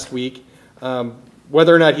him last week.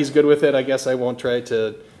 Whether or not he's good with it, I guess I won't try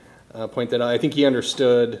to point that out. I think he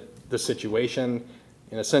understood the situation,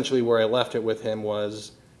 and essentially where I left it with him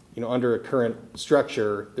was, under a current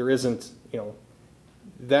structure, there isn't,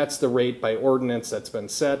 that's the rate by ordinance that's been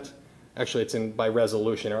set. Actually, it's by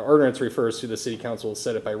resolution. Our ordinance refers to the City Council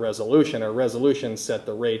set it by resolution. Our resolution set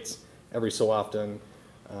the rates every so often,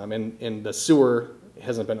 and the sewer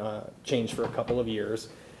hasn't been changed for a couple of years.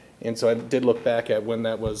 And so I did look back at when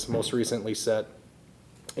that was most recently set.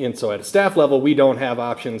 And so at a staff level, we don't have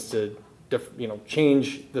options to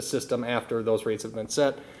change the system after those rates have been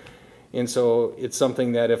set. And so it's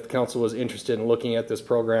something that if the council was interested in looking at this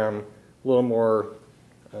program a little more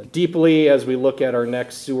deeply as we look at our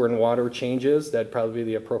next sewer and water changes, that'd probably be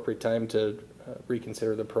the appropriate time to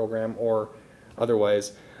reconsider the program, or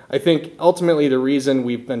otherwise. I think ultimately the reason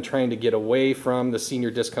we've been trying to get away from the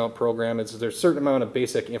senior discount program is there's a certain amount of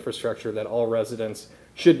basic infrastructure that all residents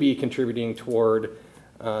should be contributing toward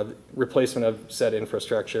replacement of said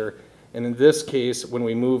infrastructure. And in this case, when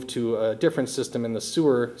we move to a different system in the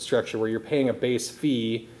sewer structure where you're paying a base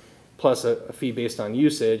fee plus a fee based on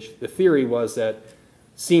usage, the theory was that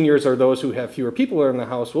seniors, or those who have fewer people in the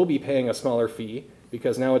house, will be paying a smaller fee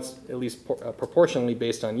because now it's at least proportionally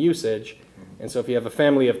based on usage. And so if you have a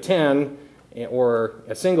family of 10 or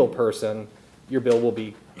a single person, your bill will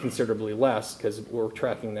be considerably less because we're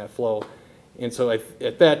tracking that flow. And so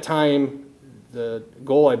at that time, the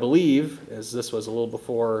goal, I believe, as this was a little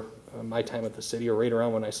before my time at the city, or right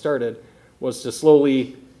around when I started, was to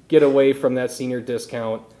slowly get away from that senior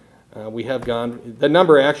discount. We have gone, the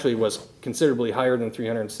number actually was considerably higher than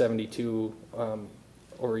 372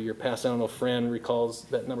 over a year past. I don't know if Fran recalls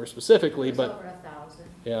that number specifically, but over 1,000.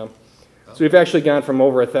 Yeah. So we've actually gone from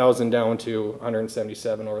over 1,000 down to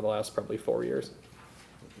 177 over the last probably 4 years.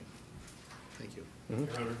 Thank you.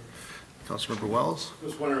 Mm-hmm. Councilmember Wells? I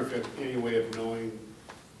was wondering if you have any way of knowing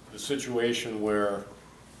the situation where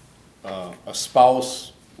a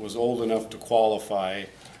spouse was old enough to qualify,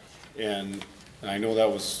 and I know that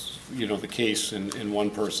was, the case in one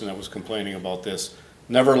person that was complaining about this,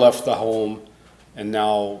 never left the home, and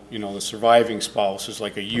now, the surviving spouse is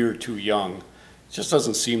like a year too young. It just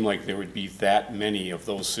doesn't seem like there would be that many of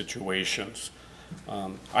those situations.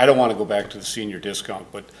 I don't want to go back to the senior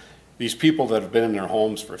discount, but these people that have been in their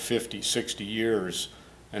homes for 50, 60 years,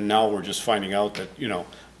 and now we're just finding out that,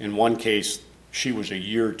 in one case, she was a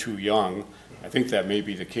year too young. I think that may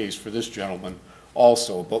be the case for this gentleman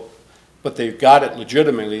also, but they've got it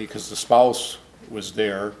legitimately because the spouse was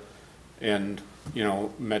there and,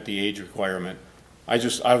 met the age requirement. Out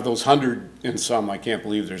of those 100 and some, I can't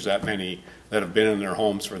believe there's that many that have been in their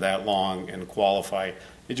homes for that long and qualify.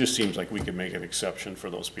 It just seems like we could make an exception for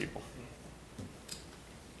those people.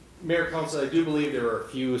 Mayor, Council, I do believe there are a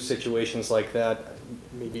few situations like that.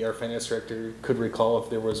 Maybe our finance director could recall if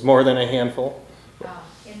there was more than a handful.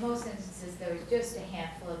 In most instances, there was just a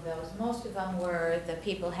handful of those. Most of them were the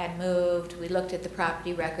people had moved. We looked at the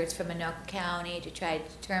property records from Anoka County to try to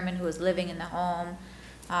determine who was living in the home.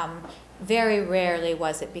 Very rarely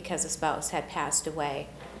was it because a spouse had passed away.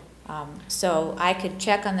 So I could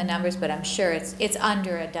check on the numbers, but I'm sure it's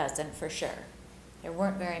under a dozen for sure. There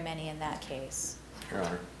weren't very many in that case. Your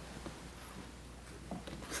Honor.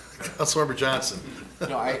 Councilmember Johnson.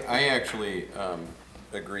 No, I actually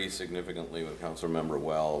agree significantly with Councilmember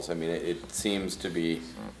Wells. I mean, it seems to be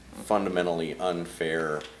fundamentally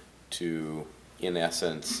unfair to, in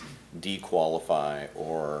essence, dequalify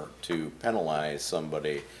or to penalize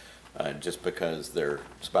somebody just because their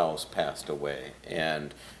spouse passed away.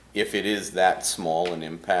 And if it is that small an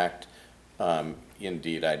impact,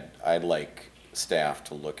 indeed, I'd like staff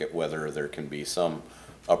to look at whether there can be some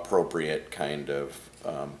appropriate kind of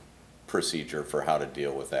procedure for how to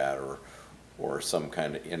deal with that, or some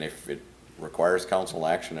kind of, and if it requires council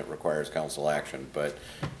action, it requires council action, but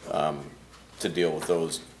to deal with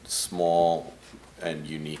those small and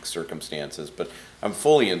unique circumstances. But I'm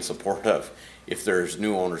fully in support of, if there's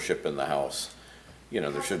new ownership in the house, you know,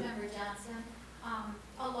 there should. Councilmember Johnson,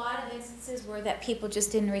 a lot of instances were that people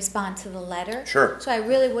just didn't respond to the letter. Sure. So I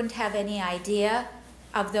really wouldn't have any idea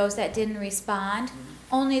of those that didn't respond.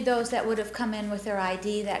 Only those that would have come in with their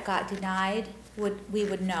ID that got denied we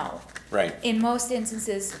would know. Right. In most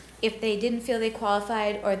instances, if they didn't feel they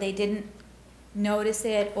qualified or they didn't notice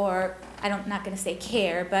it, or I'm not going to say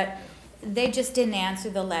care, but they just didn't answer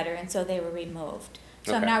the letter and so they were removed.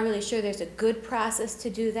 So I'm Okay. not really sure there's a good process to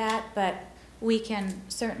do that, but we can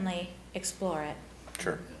certainly explore it.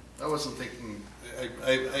 Sure. I wasn't thinking,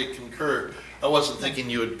 I concur, I wasn't thinking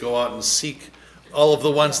you would go out and seek all of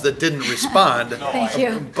the ones that didn't respond. Thank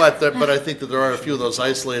you. But I think that there are a few of those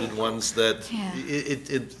isolated ones that Yeah.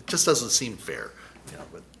 it just doesn't seem fair. You know,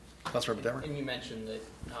 but Councilmember Demmer? And you mentioned that,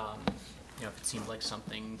 you know, if it seemed like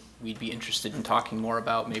something we'd be interested in talking more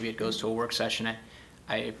about, maybe it goes to a work session.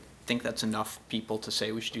 I think that's enough people to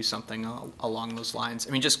say we should do something along those lines. I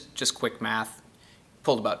mean, just quick math.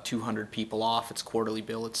 Pulled about 200 people off. Its quarterly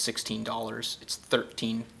bill, it's $16. It's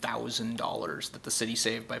 $13,000 that the city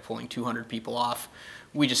saved by pulling 200 people off.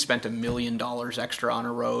 We just spent $1 million extra on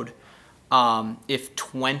a road. If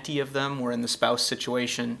 20 of them were in the spouse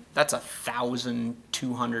situation, that's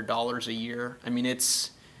 $1,200 a year. I mean, it's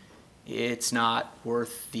not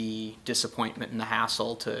worth the disappointment and the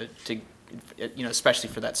hassle to you know, especially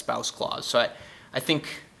for that spouse clause. So I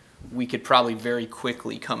think we could probably very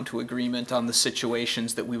quickly come to agreement on the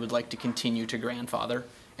situations that we would like to continue to grandfather.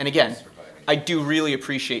 And again, I do really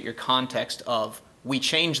appreciate your context of we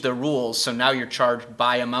changed the rules, so now you're charged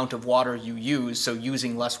by amount of water you use, so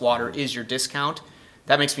using less water is your discount.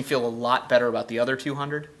 That makes me feel a lot better about the other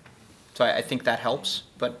 200. So I think that helps,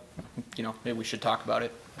 but you know, maybe we should talk about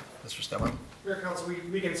it. Mr. Stemmer? Mayor, Council,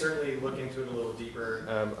 we can certainly look into it a little deeper.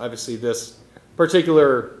 Obviously, this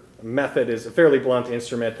particular method is a fairly blunt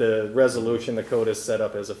instrument. The resolution, the code is set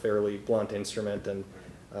up as a fairly blunt instrument, and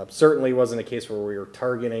certainly wasn't a case where we were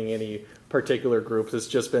targeting any particular groups. It's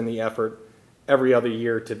just been the effort every other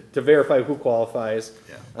year to verify who qualifies.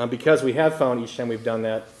 Yeah. Because we have found each time we've done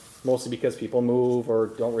that, mostly because people move or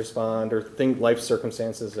don't respond or think life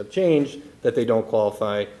circumstances have changed, that they don't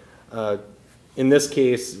qualify. In this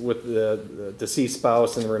case, with the deceased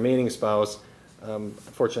spouse and the remaining spouse,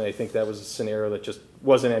 unfortunately, I think that was a scenario that just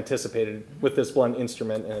wasn't anticipated with this blunt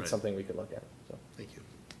instrument, and it's something we could look at. So. Thank you.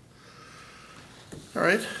 All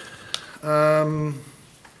right. Well,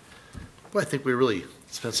 I think we really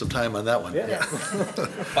spent some time on that one. Yeah.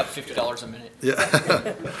 About $50 a minute.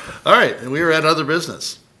 Yeah. All right, and we were at other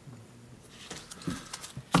business.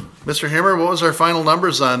 Mr. Hammer, what was our final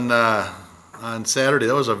numbers on Saturday?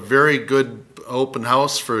 That was a very good open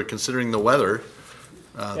house for considering the weather.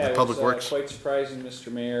 The Public Works. Quite surprising,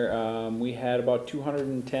 Mr. Mayor. We had about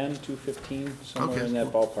 210, 215, somewhere in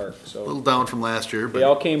that ballpark. So a little down from last year. But they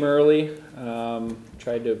all came early.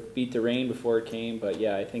 Tried to beat the rain before it came, but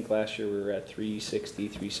yeah, I think last year we were at 360,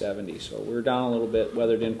 370. So we were down a little bit.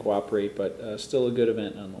 Weather didn't cooperate, but still a good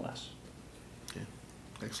event nonetheless. Okay,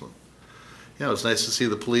 excellent. Yeah, it was nice to see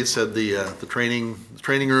the police had the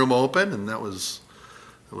training room open, and that was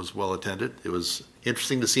well attended. It was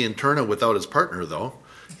interesting to see Interna without his partner, though.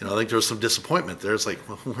 You know, I think there was some disappointment there. It's like,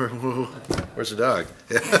 where's the dog?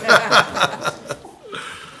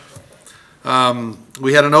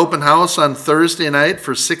 We had an open house on Thursday night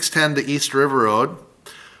for 610 to East River Road.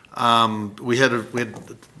 We had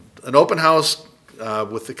an open house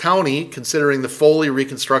with the county considering the Foley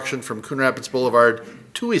reconstruction from Coon Rapids Boulevard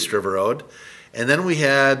to East River Road. And then we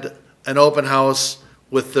had an open house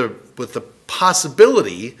with the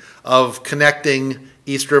possibility of connecting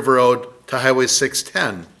East River Road to Highway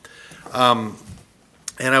 610.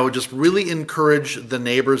 And I would just really encourage the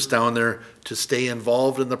neighbors down there to stay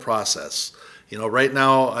involved in the process. You know, right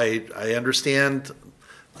now, I understand,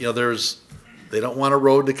 you know, they don't want a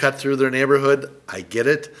road to cut through their neighborhood. I get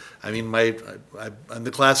it. I mean, I'm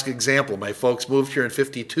the classic example. My folks moved here in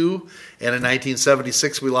 '52, and in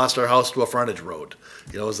 1976, we lost our house to a frontage road.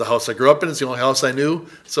 You know, it was the house I grew up in. It's the only house I knew,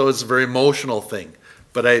 so it's a very emotional thing.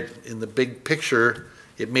 But in the big picture,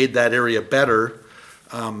 it made that area better.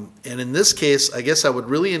 And in this case, I guess I would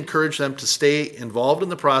really encourage them to stay involved in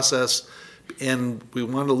the process. And we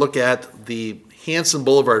want to look at the Hanson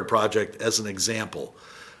Boulevard project as an example.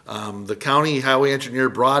 The county highway engineer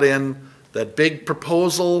brought in that big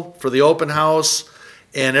proposal for the open house,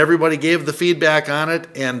 and everybody gave the feedback on it,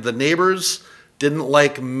 and the neighbors didn't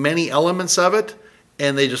like many elements of it,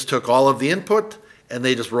 and they just took all of the input and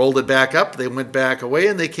they just rolled it back up. They went back away,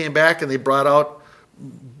 and they came back and they brought out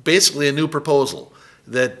basically a new proposal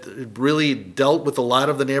that really dealt with a lot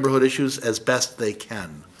of the neighborhood issues as best they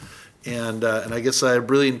can. And I guess I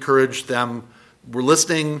really encourage them. We're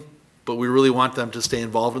listening. but we really want them to stay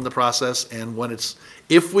involved in the process. And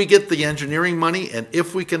if we get the engineering money and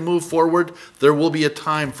if we can move forward, there will be a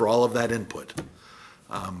time for all of that input.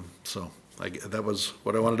 That was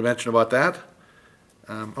what I wanted to mention about that.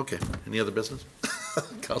 Okay, any other business?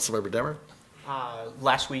 Councilmember Demmer?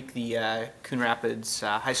 Last week, the Coon Rapids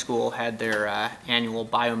High School had their annual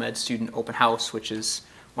biomed student open house, which is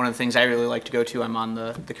one of the things I really like to go to. I'm on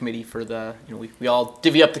the committee for we all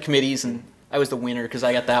divvy up the committees, and I was the winner because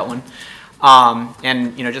I got that one.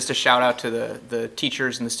 And just a shout out to the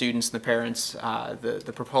teachers and the students and the parents.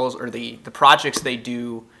 The proposal or the projects they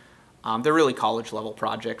do, they're really college level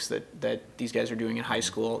projects that these guys are doing in high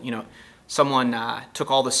school. Someone took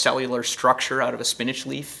all the cellular structure out of a spinach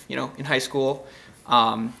leaf, in high school.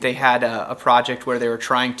 They had a project where they were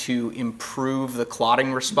trying to improve the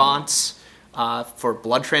clotting response for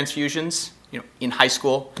blood transfusions, in high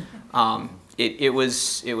school. It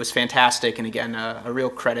was fantastic, and again, a real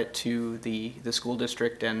credit to the school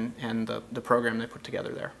district and the program they put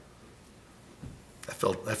together there. I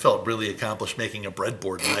felt really accomplished making a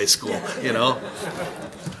breadboard in high school,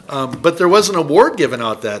 But there was an award given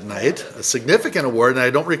out that night, a significant award, and I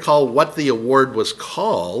don't recall what the award was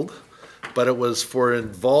called, but it was for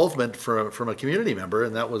involvement from a community member,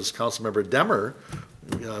 and that was Councilmember Demmer.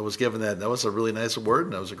 Was given that. That was a really nice award,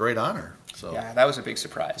 and that was a great honor. So yeah, that was a big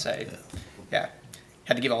surprise.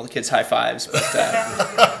 Had to give all the kids high fives,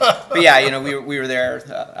 but yeah, we were there,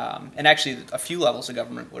 and actually a few levels of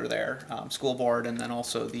government were there, school board, and then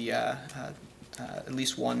also the at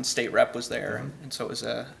least one state rep was there, and so it was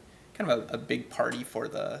a kind of a big party for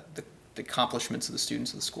the accomplishments of the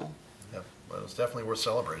students of the school. Yep, well, it was definitely worth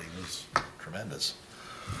celebrating. It was tremendous.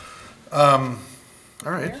 All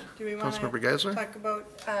right, do we want Councilmember to Geisler? talk about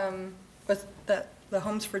was the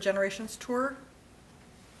Homes for Generations tour?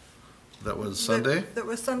 That was Sunday? That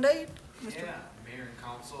was Sunday? Yeah, Mayor and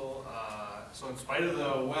Council. So in spite of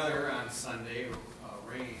the weather on Sunday,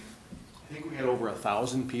 rain, I think we had over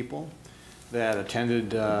 1,000 people that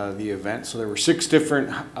attended the event. So there were 6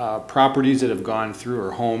 different properties that have gone through,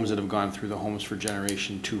 or homes that have gone through the Homes for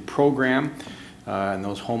Generation 2 program. And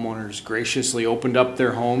those homeowners graciously opened up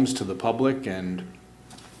their homes to the public and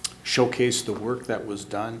showcased the work that was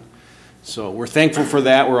done. So we're thankful for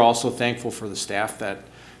that. We're also thankful for the staff that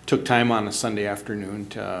took time on a Sunday afternoon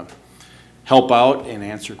to help out and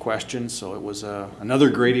answer questions. So it was another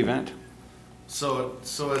great event. So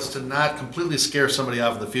as to not completely scare somebody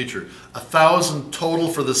off in the future, 1,000 total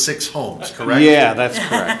for the 6 homes, correct? Yeah, that's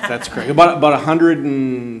correct. That's correct. About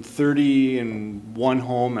 130 in one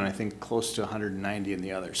home, and I think close to 190 in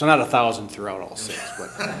the other. So not 1,000 throughout all 6,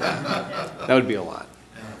 but that would be a lot.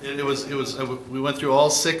 It was. We went through all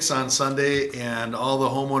 6 on Sunday, and all the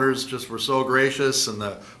homeowners just were so gracious, and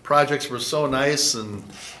the projects were so nice, and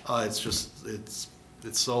it's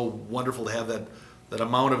so wonderful to have that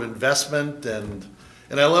amount of investment, and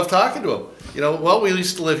I love talking to them. We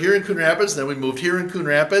used to live here in Coon Rapids, then we moved here in Coon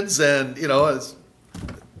Rapids, and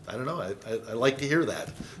I don't know. I like to hear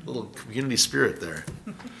that little community spirit there.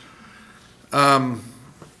 All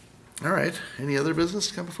right. Any other business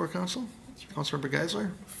to come before council? Councilmember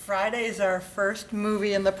Geisler? Friday is our first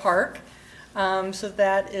movie in the park. So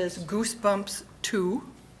that is Goosebumps 2.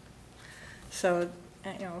 So,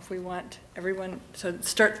 if we want everyone, so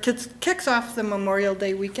kicks off the Memorial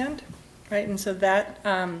Day weekend, right? And so that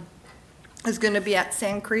is going to be at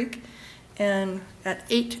Sand Creek and at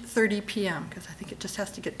 8:30 p.m. because I think it just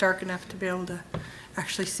has to get dark enough to be able to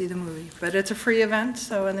actually see the movie. But it's a free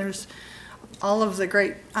event, and there's all of the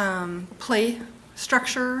great play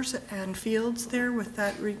structures and fields there with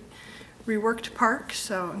that reworked park,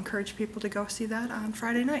 so encourage people to go see that on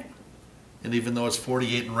Friday night. And even though it's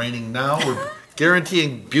 48 and raining now, we're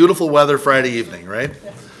guaranteeing beautiful weather Friday evening, right?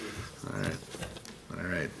 Yes. All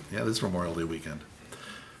right. Yeah, this is Memorial Day weekend.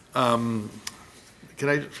 Can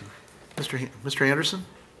I, Mr. Anderson,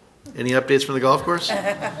 any updates from the golf course?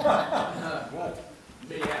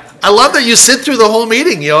 I love that you sit through the whole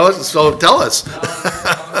meeting, so tell us.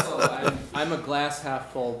 I'm a glass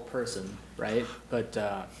half full person, right? But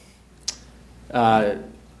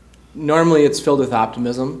normally it's filled with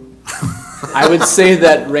optimism. I would say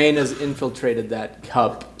that rain has infiltrated that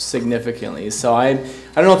cup significantly. So I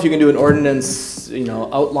don't know if you can do an ordinance,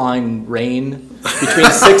 outline rain between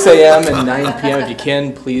 6 a.m. and 9 p.m. If you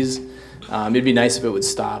can, please. It'd be nice if it would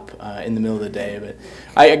stop in the middle of the day. But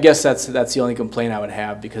I guess that's the only complaint I would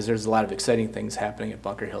have, because there's a lot of exciting things happening at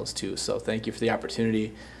Bunker Hills too. So thank you for the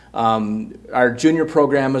opportunity. Our junior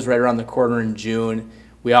program is right around the corner in June.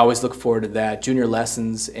 We always look forward to that. Junior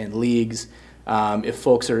lessons and leagues. If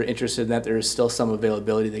folks are interested in that, there is still some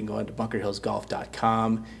availability. They can go onto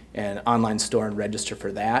bunkerhillsgolf.com and online store and register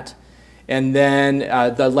for that. And then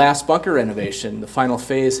the last bunker renovation, the final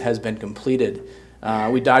phase has been completed.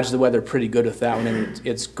 We dodged the weather pretty good with that one, and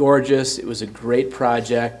it's gorgeous. It was a great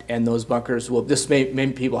project, and those bunkers will, this may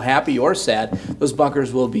make people happy or sad, those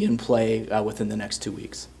bunkers will be in play within the next 2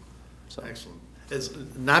 weeks. So. Excellent. As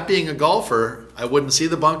not being a golfer, I wouldn't see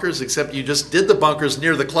the bunkers, except you just did the bunkers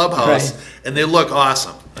near the clubhouse, Right. and they look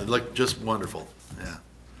awesome. They look just wonderful. Yeah.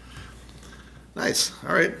 Nice.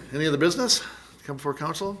 All right. Any other business? Come before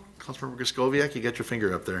council? Councilmember Griscoviac, you got your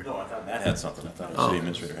finger up there. No, I thought Matt had something. I thought the city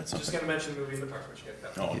administrator had something. Just gonna mention moving the park, but you get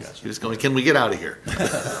that. Oh, You're gotcha. just going, can we get out of here?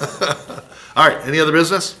 All right. Any other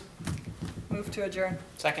business? Move to adjourn.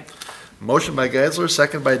 Second. Motion by Geisler,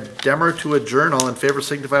 second by Demmer to adjourn. All in favor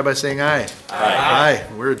signify by saying aye. Aye. Aye.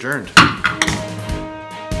 We're adjourned.